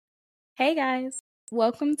Hey guys,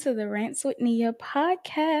 welcome to the Rants with Nia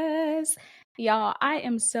podcast. Y'all, I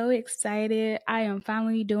am so excited. I am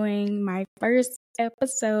finally doing my first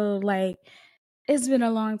episode. It's been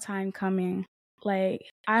a long time coming.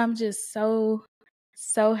 I'm just so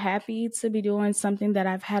happy to be doing something that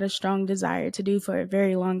I've had a strong desire to do for a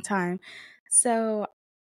very long time. So,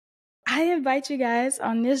 I invite you guys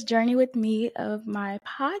on this journey with me of my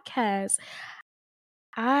podcast.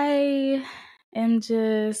 I am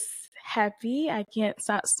just happy. I can't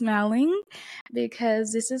stop smiling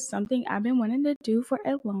because this is something I've been wanting to do for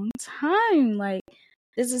a long time.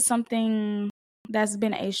 This is something that's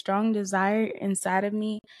been a strong desire inside of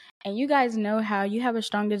me. And you guys know how you have a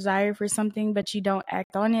strong desire for something, but you don't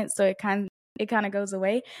act on it. So it kind of goes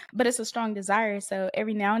away, but it's a strong desire. So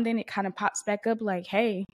every now and then it kind of pops back up like,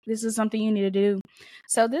 hey, this is something you need to do.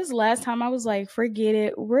 So this last time I was like, forget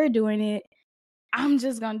it. We're doing it. I'm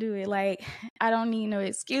just gonna do it. I don't need no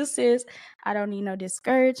excuses. I don't need no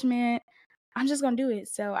discouragement. I'm just gonna do it.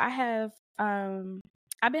 So I've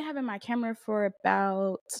been having my camera for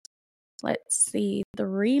about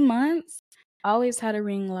 3 months. I always had a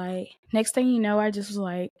ring light. Next thing you know, I just was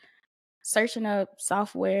like searching up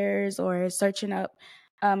softwares or searching up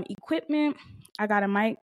equipment. I got a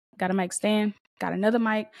mic stand, got another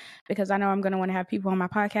mic because I know I'm gonna want to have people on my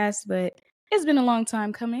podcast, but it's been a long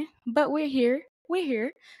time coming. But we're here. We're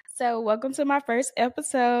here. So welcome to my first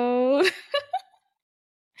episode.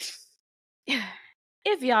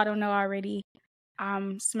 If y'all don't know already,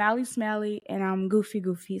 I'm smiley and I'm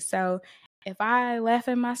goofy. So if I laugh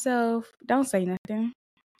at myself, don't say nothing.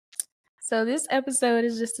 So this episode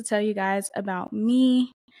is just to tell you guys about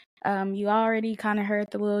me. You already kind of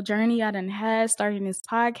heard the little journey I done had starting this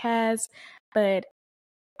podcast, but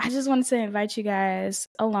I just wanted to invite you guys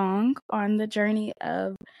along on the journey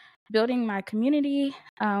of building my community,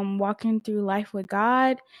 walking through life with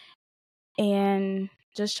God, and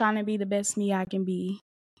just trying to be the best me I can be.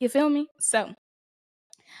 You feel me? So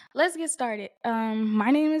let's get started. My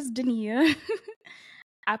name is Dania.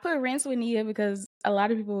 I put Rants with Nia because a lot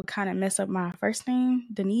of people kind of mess up my first name,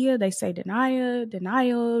 Dania. They say Denia,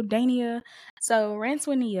 Denial, Dania. So Rants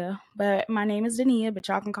with Nia, but my name is Dania, but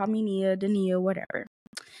y'all can call me Nia, Dania, whatever.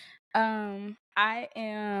 I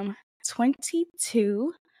am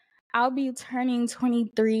 22. I'll be turning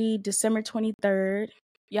 23 December 23rd.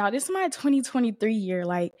 Y'all, this is my 2023 year.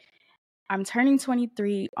 I'm turning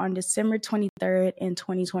 23 on December 23rd in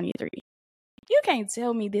 2023. You can't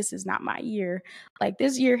tell me this is not my year.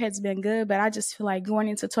 This year has been good, but I just feel like going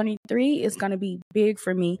into 23 is going to be big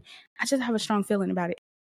for me. I just have a strong feeling about it.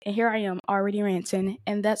 And here I am already ranting,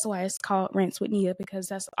 and that's why it's called Rants with Nia, because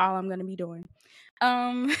that's all I'm going to be doing.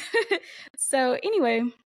 So anyway,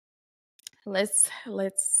 let's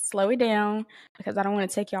slow it down because I don't want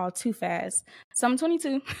to take y'all too fast. So I'm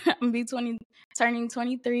 22. I'm gonna be turning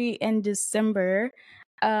 23 in December.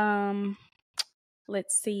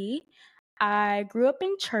 Let's see. I grew up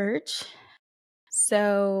in church.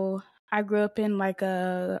 So I grew up in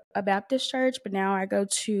a Baptist church, but now I go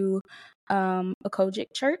to a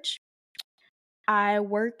Kojic church. I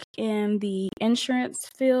work in the insurance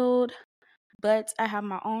field, but I have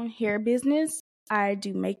my own hair business. I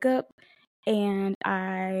do makeup, and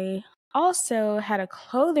I also had a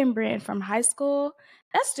clothing brand from high school.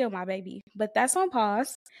 That's still my baby, but that's on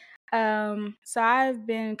pause. So I've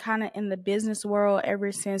been kind of in the business world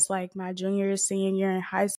ever since my senior year in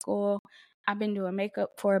high school. I've been doing makeup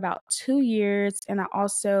for about 2 years, and I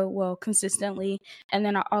also, consistently, and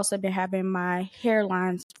then I also been having my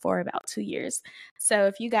hairlines for about 2 years. So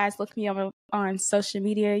if you guys look me up on social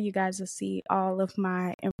media, you guys will see all of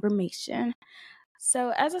my information.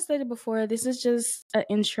 So as I stated before, this is just an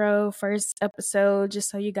intro, first episode, just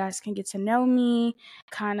so you guys can get to know me,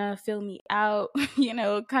 kind of fill me out,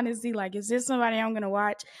 kind of see is this somebody I'm going to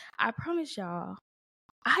watch? I promise y'all,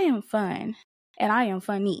 I am fun and I am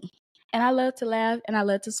funny. And I love to laugh and I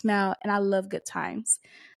love to smile and I love good times.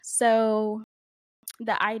 So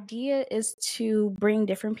the idea is to bring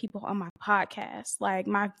different people on my podcast, like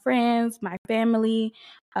my friends, my family,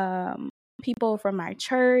 people from my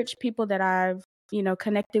church, people that I've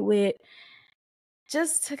connected with,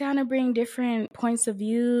 just to kind of bring different points of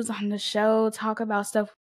views on the show, talk about stuff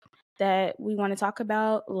that we want to talk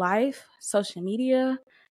about, life, social media,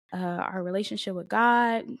 our relationship with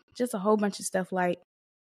God, just a whole bunch of stuff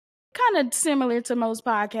kind of similar to most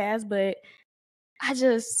podcasts, but I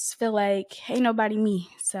just feel like ain't nobody me.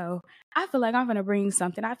 So I feel like I'm going to bring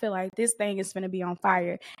something. I feel like this thing is going to be on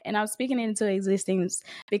fire. And I'm speaking it into existence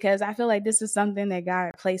because I feel like this is something that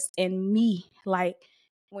God placed in me.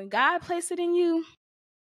 When God placed it in you,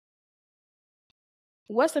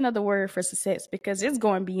 what's another word for success? Because it's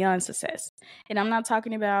going beyond success. And I'm not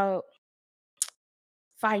talking about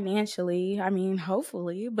financially, I mean,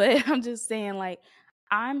 hopefully, but I'm just saying, like,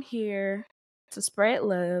 I'm here to spread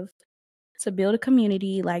love, to build a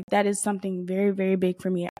community. Like, that is something very, very big for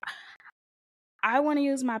me. I want to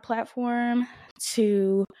use my platform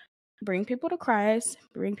to bring people to Christ,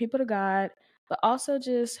 bring people to God, but also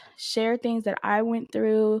just share things that I went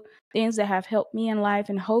through, things that have helped me in life,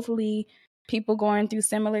 and hopefully people going through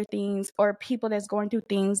similar things or people that's going through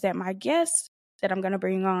things that my guest that I'm going to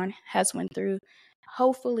bring on has went through.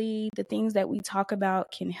 Hopefully the things that we talk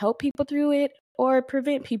about can help people through it or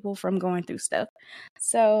prevent people from going through stuff.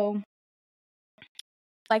 So,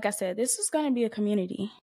 like I said, this is going to be a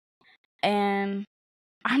community, and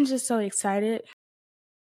I'm just so excited.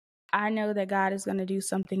 I know that God is going to do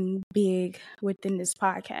something big within this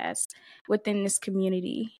podcast, within this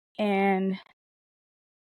community. And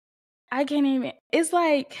I can't even, it's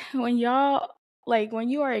like when y'all, like when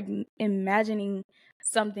you are imagining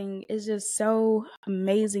something, is just so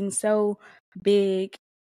amazing, so big.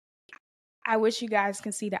 I wish you guys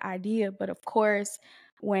can see the idea, but of course,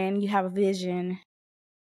 when you have a vision,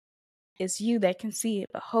 it's you that can see it,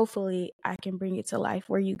 but hopefully I can bring it to life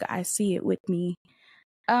where you guys see it with me.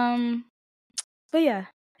 But yeah,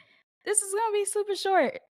 this is gonna be super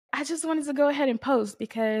short. I just wanted to go ahead and post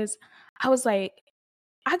because I was like,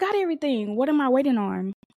 I got everything. What am I waiting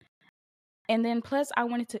on? And then plus I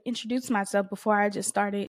wanted to introduce myself before I just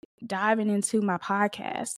started diving into my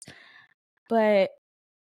podcast. But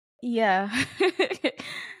yeah.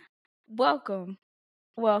 Welcome.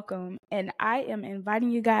 Welcome. And I am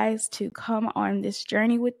inviting you guys to come on this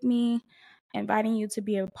journey with me, inviting you to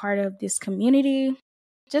be a part of this community.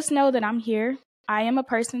 Just know that I'm here. I am a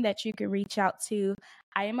person that you can reach out to.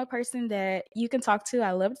 I am a person that you can talk to.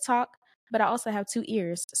 I love to talk, but I also have 2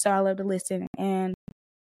 ears. So I love to listen. And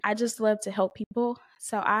I just love to help people.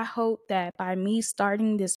 So I hope that by me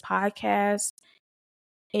starting this podcast,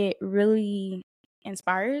 it really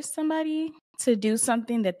inspires somebody to do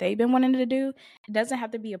something that they've been wanting to do. It doesn't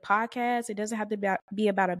have to be a podcast. It doesn't have to be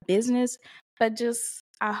about a business, but just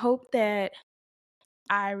I hope that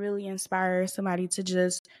I really inspire somebody to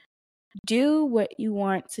just do what you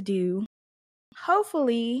want to do.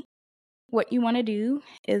 Hopefully, what you want to do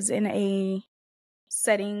is in a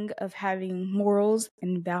setting of having morals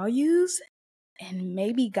and values and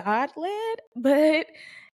maybe God led, but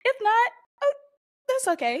if not, oh, that's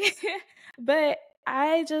okay. But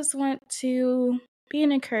I just want to be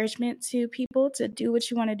an encouragement to people to do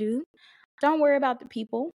what you want to do. Don't worry about the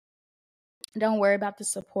people. Don't worry about the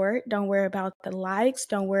support. Don't worry about the likes.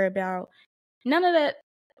 Don't worry about none of that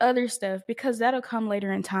other stuff because that'll come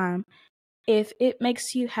later in time. If it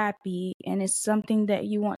makes you happy and it's something that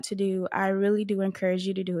you want to do, I really do encourage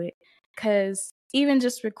you to do it. Because even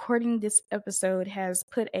just recording this episode has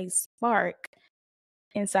put a spark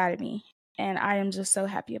inside of me. And I am just so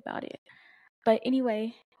happy about it. But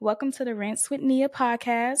anyway, welcome to the Rants with Nia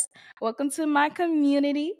podcast. Welcome to my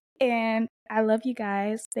community. And I love you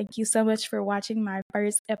guys. Thank you so much for watching my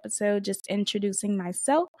first episode, just introducing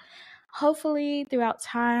myself. Hopefully, throughout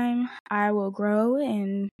time, I will grow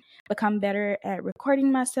and become better at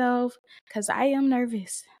recording myself because I am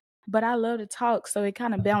nervous, but I love to talk. So it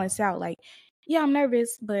kind of balances out like, yeah, I'm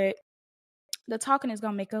nervous, but the talking is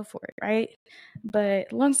going to make up for it, right?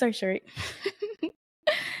 But long story short,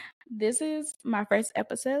 this is my first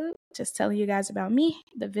episode, just telling you guys about me,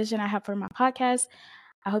 the vision I have for my podcast.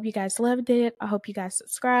 I hope you guys loved it. I hope you guys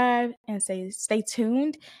subscribe and stay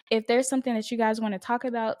tuned. If there's something that you guys want to talk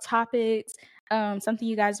about, topics, something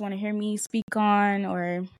you guys want to hear me speak on,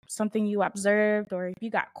 or something you observed, or if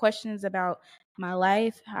you got questions about my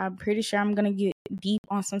life, I'm pretty sure I'm going to get deep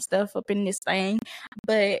on some stuff up in this thing.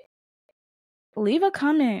 But leave a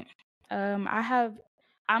comment.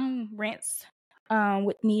 I'm Rants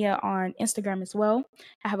with Nia on Instagram as well.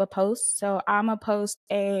 I have a post, so I'm gonna post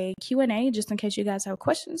a Q&A just in case you guys have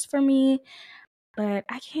questions for me. But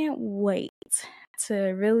I can't wait to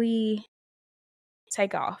really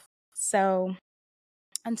take off. So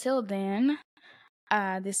until then,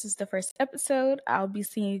 this is the first episode. I'll be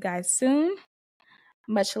seeing you guys soon.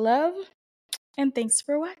 Much love, and thanks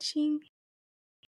for watching.